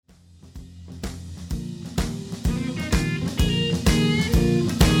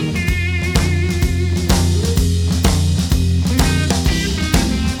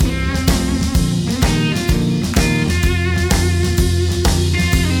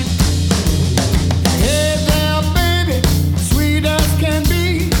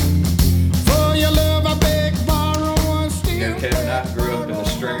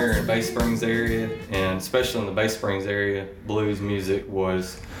the Bay Springs area, blues music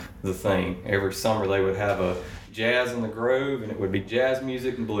was the thing. Every summer they would have a Jazz in the Grove, and it would be jazz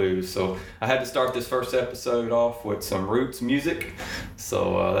music and blues. So I had to start this first episode off with some roots music.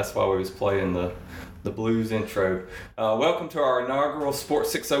 So that's why we was playing the blues intro. Welcome to our inaugural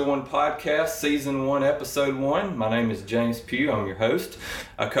Sports 601 podcast, Season 1, Episode 1. My name is James Pugh. I'm your host.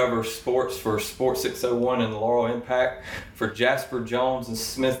 I cover sports for Sports 601 and the Laurel Impact for Jasper, Jones, and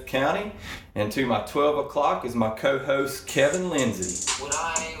Smith County. And to my 12 o'clock is my co-host, Kevin Lindsay. Would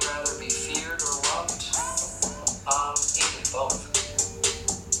I rather be feared or loved? Even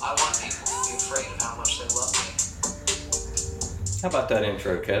both. I want people to be afraid of how much they love me. How about that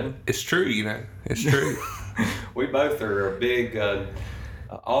intro, Kevin? It's true, It's true. We both are big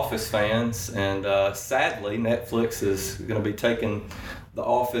Office fans, and sadly, Netflix is going to be taking the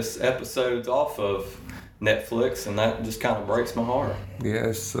Office episodes off of Netflix, and that just kind of breaks my heart.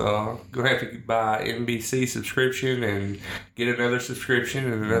 Yes, going to have to buy NBC subscription and get another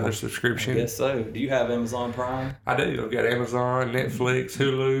subscription and another subscription. I guess so. Do you have Amazon Prime? I do. I've got Amazon, Netflix,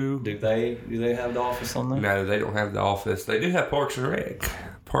 Hulu. Do they have The Office on there? No, they don't have The Office. They do have Parks and Rec.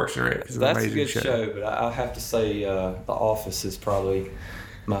 Parks and Rec is an amazing That's a good show, but I have to say The Office is probably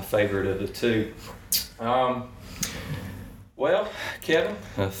my favorite of the two. Well, Kevin,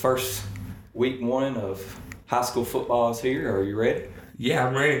 first week 1 of high school football is here. Are you ready? Yeah,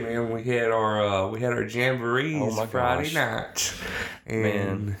 I'm ready, man. We had our jamborees Friday night.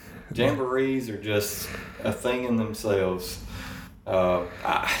 And man, jamborees are just a thing in themselves.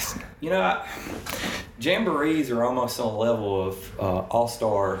 Jamborees are almost on a level of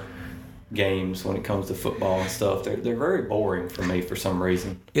all-star games when it comes to football and stuff. They're very boring for me for some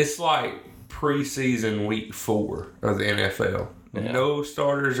reason. It's like preseason week 4 of the NFL. Yeah. No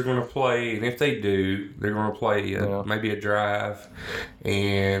starters are going to play, and if they do, they're going to play maybe a drive,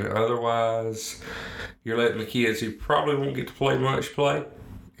 and otherwise you're letting the kids who probably won't get to play much play.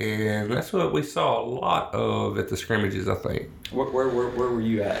 And that's what we saw a lot of at the scrimmages, I think. Where were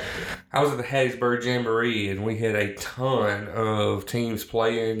you at? I was at the Hattiesburg Jamboree, and we had a ton of teams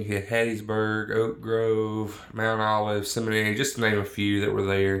playing. You had Hattiesburg, Oak Grove, Mount Olive, Seminary, just to name a few that were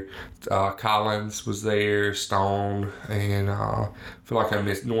there. Collins was there, Stone, and I feel like I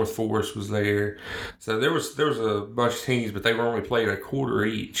missed North Forest was there. So there was a bunch of teams, but they were only playing a quarter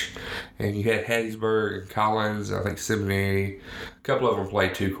each. And you had Hattiesburg and Collins, I think Seminary. A couple of them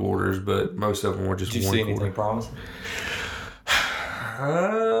played 2 quarters, but most of them were just 1 quarter. Did you see anything promising?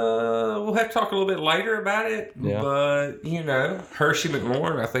 We'll have to talk a little bit later about it. Yeah. But, Hershey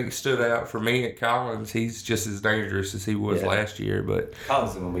McLaurin, I think, stood out for me at Collins. He's just as dangerous as he was last year. But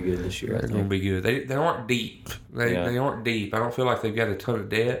Collins is going to be good this year. They're going to be good. They aren't deep. They aren't deep. I don't feel like they've got a ton of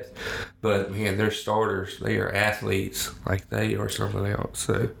depth. But, man, they're starters. They are athletes like they are something else.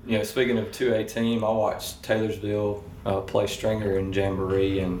 So, speaking of 2A team, I watched Taylorsville play Stringer in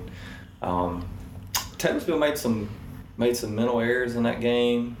Jamboree, and Taylorsville made some mental errors in that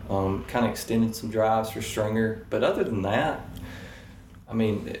game, kind of extended some drives for Stringer. But other than that, I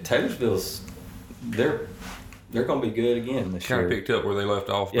mean, Taylorsville's, they're going to be good again this year. Kind of picked up where they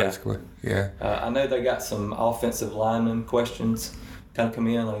left off, basically. Yeah. I know they got some offensive lineman questions kind of come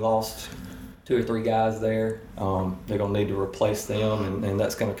in. They lost 2 or 3 guys there. They're going to need to replace them, and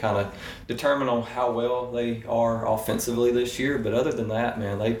that's going to kind of determine on how well they are offensively this year. But other than that,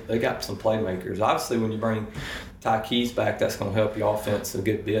 man, they got some playmakers. Obviously, when you bring Ty Keys back, that's going to help your offense a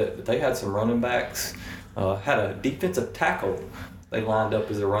good bit. But they had some running backs, had a defensive tackle they lined up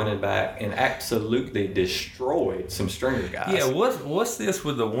as a running back and absolutely destroyed some Stringer guys. Yeah, what's this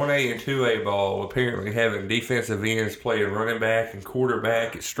with the 1A and 2A ball apparently having defensive ends playing running back and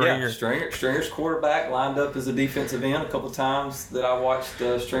quarterback at Stringer? Yeah, Stringer's quarterback lined up as a defensive end a couple times that I watched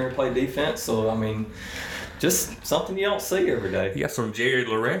Stringer play defense. So, I mean, just something you don't see every day. You got some Jared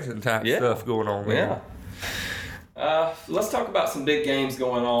Lorenzen type stuff going on there. Yeah. Let's talk about some big games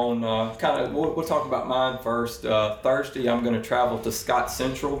going on. We'll talk about mine first. Thursday, I'm going to travel to Scott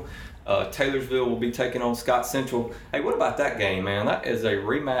Central. Taylorsville will be taking on Scott Central. Hey, what about that game, man? That is a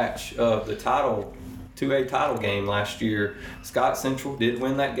rematch of the 2A title game last year. Scott Central did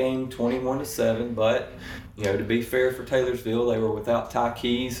win that game 21-7, but to be fair for Taylorsville, they were without Ty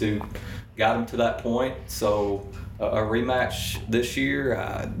Keys, who got them to that point. So a rematch this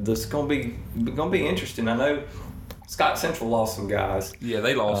year, this is going to be interesting. I know Scott Central lost some guys. Yeah,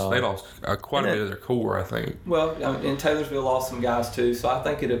 they lost quite a bit of their core, I think. Well, and Taylorsville lost some guys too, so I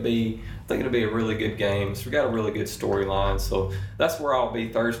think it'll be a really good game. So we got a really good storyline. So that's where I'll be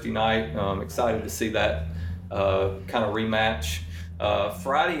Thursday night. I'm excited to see that kind of rematch.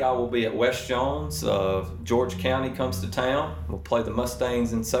 Friday, I will be at West Jones. George County comes to town. We'll play the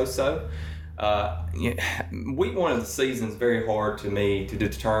Mustangs in So-So. week one of the season is very hard to me to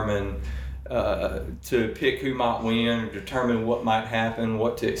determine, to pick who might win or determine what might happen,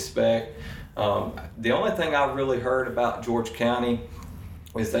 what to expect. The only thing I've really heard about George County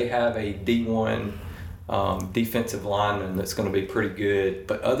is they have a D1 defensive lineman that's going to be pretty good.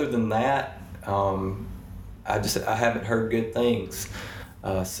 But other than that, I haven't heard good things.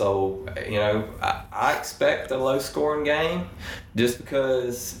 So I expect a low-scoring game just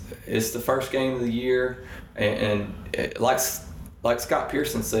because it's the first game of the year, and like Scott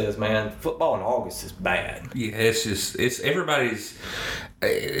Pearson says, man, football in August is bad. Yeah, it's everybody's,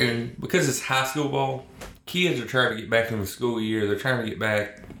 and because it's high school ball, kids are trying to get back in the school year. They're trying to get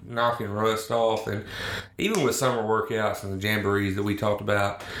back, knocking rust off, and even with summer workouts and the jamborees that we talked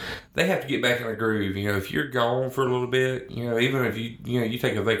about, they have to get back in the groove. If you're gone for a little bit, even if you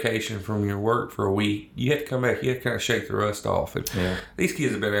take a vacation from your work for a week, you have to come back. You have to kind of shake the rust off. And these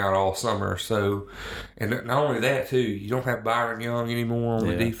kids have been out all summer, so, and not only that too, you don't have Byron Young anymore on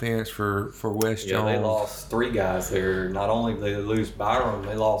the defense for West Jones. They lost 3 guys there. Not only did they lose Byron,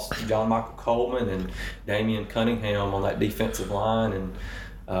 they lost John Michael Coleman and Damian Cunningham on that defensive line, and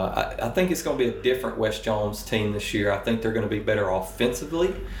I think it's going to be a different West Jones team this year. I think they're going to be better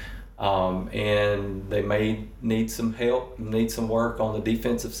offensively, and they may need some help, need some work on the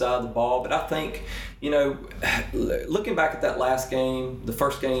defensive side of the ball. But I think, looking back at that last game, the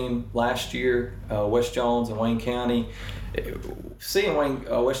first game last year, West Jones and Wayne County, seeing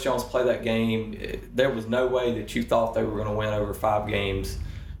West Jones play that game, there was no way that you thought they were going to win over 5 games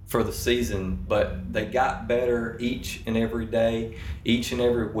for the season, but they got better each and every day, each and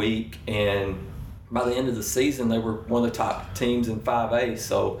every week, and by the end of the season, they were one of the top teams in 5A.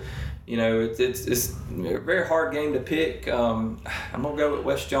 So, it's a very hard game to pick. I'm gonna go with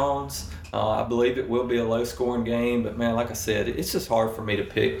West Jones. I believe it will be a low-scoring game, but man, like I said, it's just hard for me to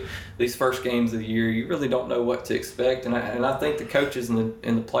pick these first games of the year. You really don't know what to expect, and I think the coaches and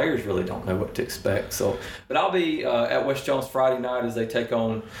the players really don't know what to expect. So, but I'll be at West Jones Friday night as they take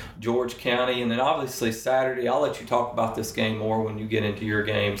on George County, and then obviously Saturday. I'll let you talk about this game more when you get into your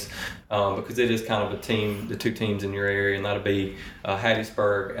games, because it is kind of the 2 teams in your area, and that'll be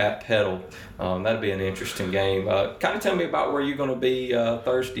Hattiesburg at Petal. That'll be an interesting game. Kind of tell me about where you're going to be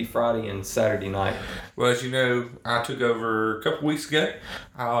Thursday, Friday, and Saturday night. Well, as you know, I took over a couple weeks ago,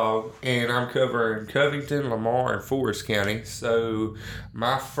 and I'm covering Covington, Lamar, and Forest County. So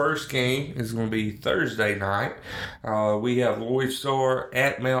my first game is going to be Thursday night. We have Lloyd Star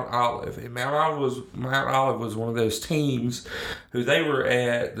at Mount Olive, and Mount Olive was one of those teams who they were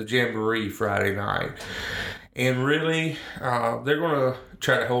at the Jamboree Friday night. And really, they're going to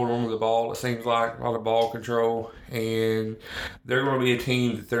try to hold on to the ball. It seems like a lot of ball control, and they're going to be a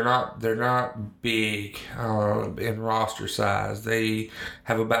team that they're not big in roster size. They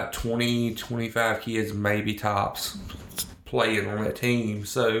have about 20, 25 kids, maybe tops, playing on that team.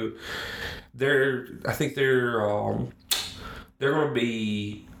 So I think they're going to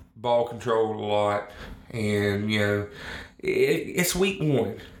be ball controlled a lot, and it's week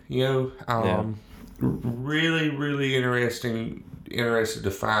 1. Really, really interested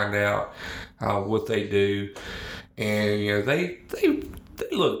to find out what they do, and they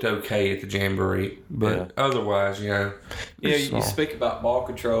looked okay at the Jamboree, but otherwise, you speak about ball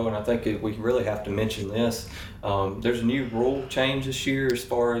control, and I think we really have to mention this. There's a new rule change this year as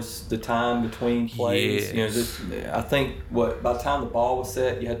far as the time between plays. Yes. I think by the time the ball was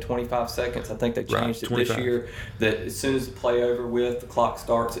set, you had 25 seconds. I think they changed it this year that as soon as the play over with, the clock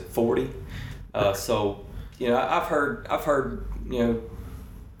starts at 40. So, I've heard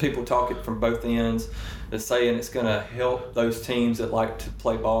people talk it from both ends. They're saying it's going to help those teams that like to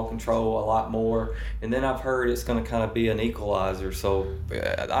play ball control a lot more. And then I've heard it's going to kind of be an equalizer. So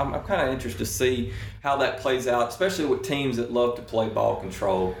I'm kind of interested to see how that plays out, especially with teams that love to play ball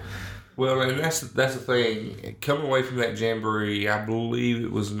control. Well, and that's the thing. Coming away from that Jamboree, I believe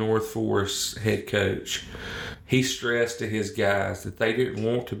it was North Forest head coach. He stressed to his guys that they didn't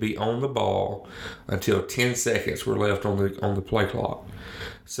want to be on the ball until 10 seconds were left on the play clock.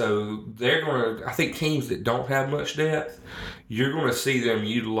 So they're going to, I think teams that don't have much depth, you're going to see them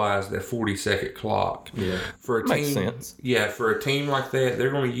utilize that 40-second clock. Yeah, for a makes team, sense. Yeah, for a team like that,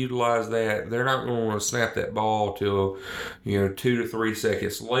 they're going to utilize that. They're not going to want to snap that ball till 2 to 3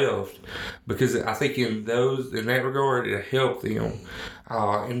 seconds left, because I think in that regard it'll help them.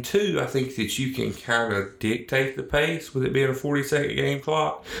 And 2, I think that you can kind of dictate the pace with it being a 40-second game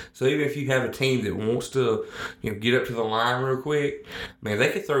clock. So even if you have a team that wants to, get up to the line real quick, man, they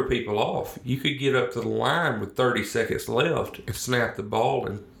could throw people off. You could get up to the line with 30 seconds left and snap the ball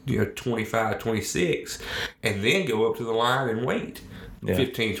and 25, 26, and then go up to the line and wait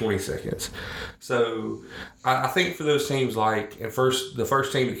 15, 20 seconds. So I think for those teams, like the first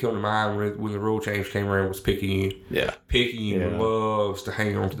team that came to mind when the rule change came around was Picayune. Yeah. Picayune loves to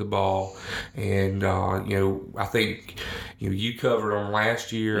hang on to the ball. And, I think you covered them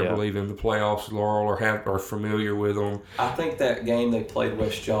last year, I believe, in the playoffs, Laurel, are familiar with them. I think that game they played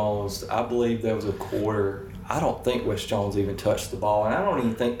West Jones, I believe there was a quarter. I don't think West Jones even touched the ball, and I don't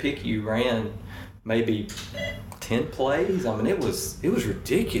even think Picayune ran maybe 10 plays. I mean, it was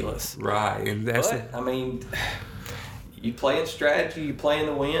ridiculous. Right, and you play in strategy, you play in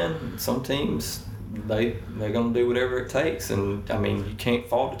the win. Some teams, they're going to do whatever it takes, and I mean, you can't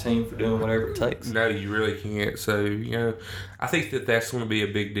fault a team for doing whatever it takes. No, you really can't. So, I think that's going to be a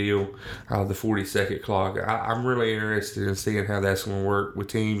big deal, the 40-second clock. I'm really interested in seeing how that's going to work with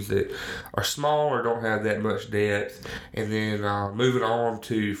teams that are small or don't have that much depth. And then moving on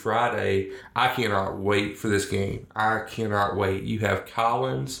to Friday, I cannot wait for this game. I cannot wait. You have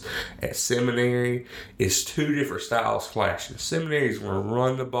Collins at Seminary. It's two different styles clashing. Seminary is going to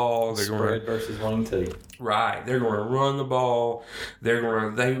run the ball. They're Spread versus 1-2. Right, they're going to run the ball. They're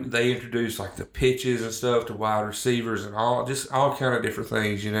going to they introduce like the pitches and stuff to wide receivers and all kind of different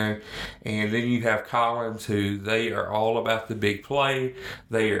things, And then you have Collins, who they are all about the big play.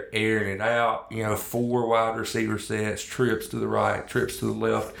 They are airing it out. 4 wide receiver sets, trips to the right, trips to the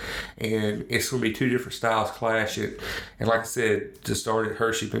left, and it's going to be two different styles clashing. And like I said, to start at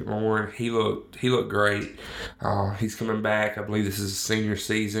Hershey McMorran, he looked great. He's coming back. I believe this is his senior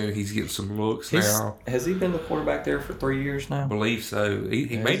season. He's getting some looks now. Has he been the quarterback there for 3 years now? I believe so.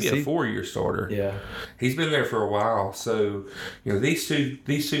 He may be a 4-year starter. Yeah. He's been there for a while. So, these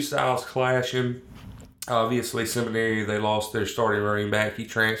two styles clashing. Obviously, Seminary, they lost their starting running back. He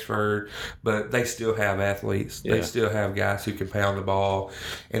transferred, but they still have athletes. Yeah. They still have guys who can pound the ball,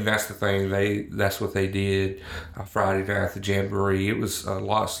 and that's the thing. That's what they did Friday night at the Jamboree. It was a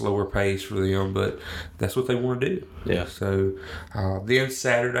lot slower pace for them, but that's what they want to do. Yeah. So then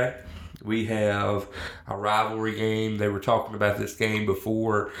Saturday, we have a rivalry game. They were talking about this game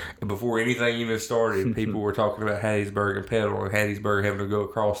before anything even started. People were talking about Hattiesburg and Petal, and Hattiesburg having to go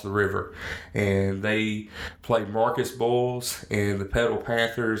across the river. And they played Marcus Boyles and the Petal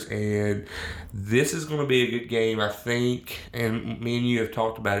Panthers, and this is going to be a good game, I think. And me and you have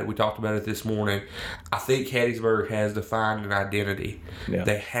talked about it. We talked about it this morning. I think Hattiesburg has to find an identity. Yeah.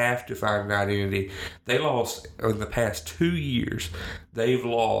 They have to find an identity. They lost in the past 2 years. They've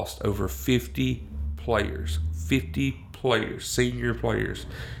lost over 50 players, senior players,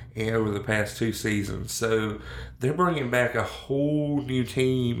 and over the past 2 seasons. So they're bringing back a whole new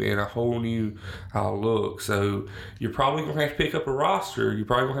team and a whole new look. So you're probably going to have to pick up a roster. You're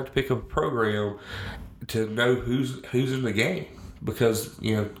probably going to have to pick up a program to know who's in the game. Because,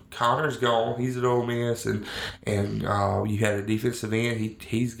 Connor's gone. He's at Ole Miss. And you had a defensive end.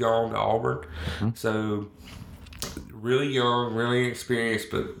 He's gone to Auburn. Mm-hmm. So really young, really inexperienced,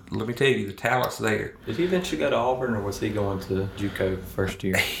 but let me tell you, the talent's there. Did he eventually go to Auburn, or was he going to JUCO first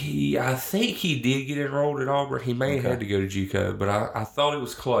year? I think he did get enrolled at Auburn. He may have had to go to JUCO, but I thought it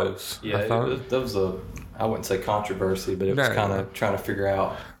was close. Yeah, that was I wouldn't say controversy, but it was kind of trying to figure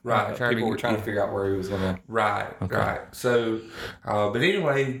out. Right. People were trying to figure out where he was going to. Right, okay. Right. So, but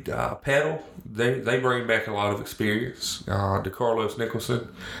anyway, Petal, they bring back a lot of experience. DeCarlos Nicholson,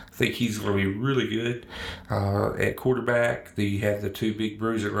 I think he's going to be really good at quarterback. You have the 2 big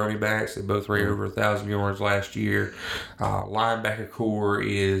bruising running backs. They both ran over 1,000 yards last year. Linebacker core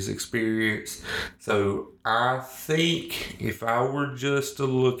is experienced. So I think if I were just to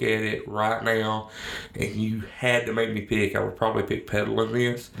look at it right now and you had to make me pick, I would probably pick Petal in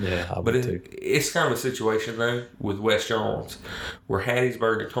this. Yeah, but it's kind of a situation, though, with West Jones, where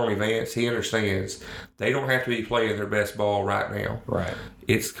Hattiesburg and Tony Vance, he understands they don't have to be playing their best ball right now. Right.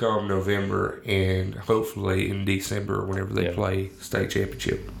 It's come November and hopefully in December whenever they play state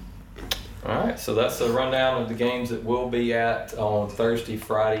championship. All right, so that's a rundown of the games that we'll be at on Thursday,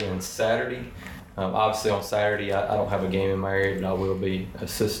 Friday, and Saturday. Obviously on Saturday, I don't have a game in my area, but I will be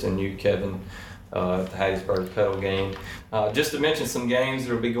assisting you, Kevin, at the Hattiesburg Petal game. Just to mention some games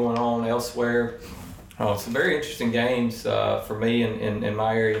that will be going on elsewhere. Some very interesting games for me in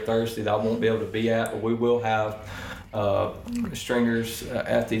my area Thursday that I won't be able to be at, but we will have stringers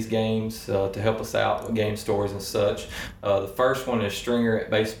at these games to help us out with game stories and such. The first one is Stringer at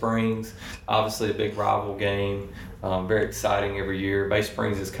Bay Springs. Obviously a big rival game. Very exciting every year. Bay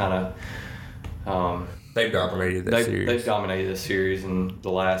Springs is kind of... They've dominated this series. They've dominated this series in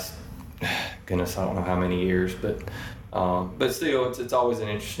the last, goodness, I don't know how many years, but still, it's always an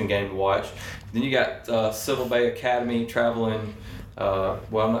interesting game to watch. Then you got Civil Bay Academy traveling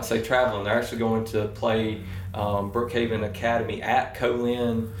well, I'm not say traveling. They're actually going to play Brookhaven Academy at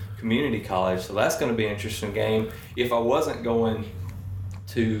Colin Community College. So that's going to be an interesting game. If I wasn't going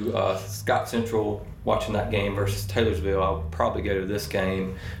to Scott Central watching that game versus Taylorsville, I would probably go to this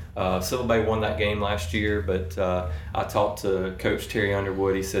game. Civil Bay won that game last year, but I talked to Coach Terry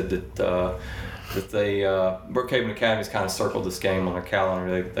Underwood. He said that Brookhaven Academy's kind of circled this game on their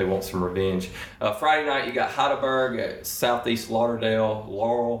calendar. They want some revenge. Friday night, you got Heidelberg at Southeast Lauderdale,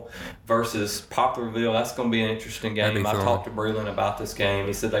 Laurel versus Poplarville. That's going to be an interesting game. I talked to Breland about this game.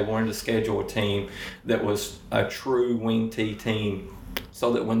 He said they wanted to schedule a team that was a true wing T team,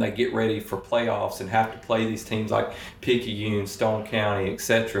 so that when they get ready for playoffs and have to play these teams like Picayune, Stone County,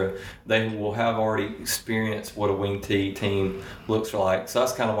 etc., they will have already experienced what a wing T team looks like. So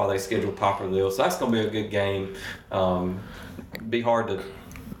that's kind of why they scheduled Poplarville. So that's going to be a good game. It'd be hard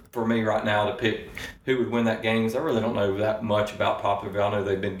for me right now to pick who would win that game, because I really don't know that much about Poplarville. I know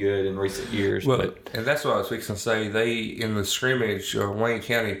they've been good in recent years. Well, and that's what I was fixing to say. They, in the scrimmage, Wayne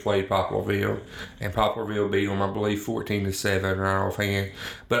County played Poplarville, and Poplarville beat them, I believe, 14-7 right offhand.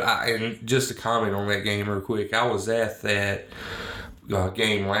 But and just to comment on that game real quick, I was at that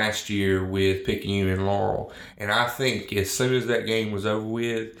game last year with Picayune and Laurel, and I think as soon as that game was over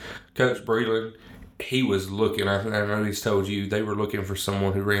with, Coach Breland, he was looking, I know he's told you, they were looking for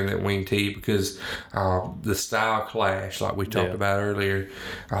someone who ran that wing T, because the style clash, like we talked about earlier,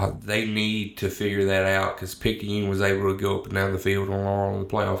 they need to figure that out, because Picayune was able to go up and down the field on Laurel in the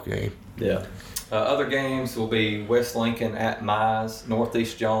playoff game. Yeah. Other games will be West Lincoln at Mize,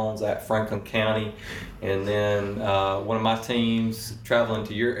 Northeast Jones at Franklin County, and then one of my teams traveling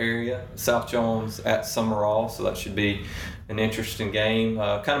to your area, South Jones at Summerall, so that should be an interesting game.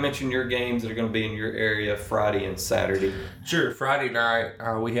 Kind of mention your games that are going to be in your area Friday and Saturday. Sure. Friday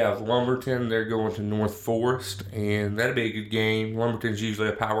night, we have Lumberton. They're going to North Forest, and that'll be a good game. Lumberton's usually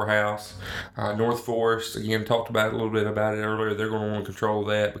a powerhouse. North Forest, again, talked about a little bit about it earlier. They're going to want to control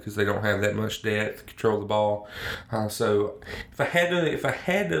that because they don't have that much depth to control the ball. So if I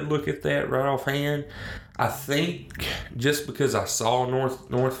had to look at that right offhand, I think just because I saw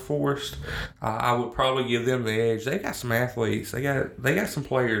North Forest, I would probably give them the edge. They got some athletes. They got some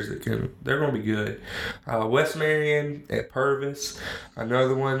players they're going to be good. West Marion at Purvis,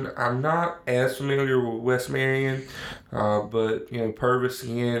 another one. I'm not as familiar with West Marion, but Purvis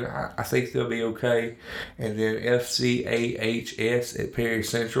again, I think they'll be okay. And then FCAHS at Perry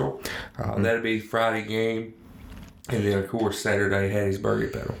Central, that'll be Friday game. And then of course Saturday Hattiesburg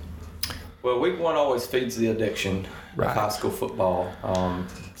at Petal. Well, week one always feeds the addiction of high school football.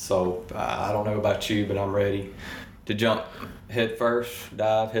 So I don't know about you, but I'm ready to dive head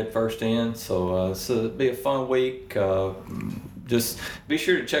first in. So it'll be a fun week. Just be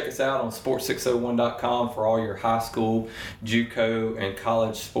sure to check us out on sports601.com for all your high school, JUCO, and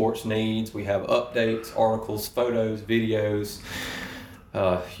college sports needs. We have updates, articles, photos, videos,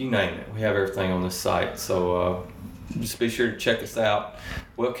 you name it. We have everything on this site. So just be sure to check us out.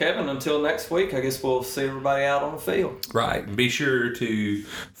 Well, Kevin, until next week, I guess we'll see everybody out on the field. Right. And be sure to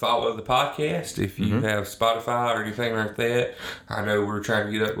follow the podcast if you have Spotify or anything like that. I know we're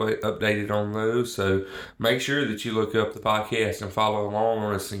trying to get updated on those, so make sure that you look up the podcast and follow along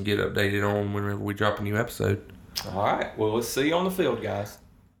on us and get updated on whenever we drop a new episode. All right. Well, we'll see you on the field, guys.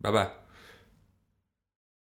 Bye-bye.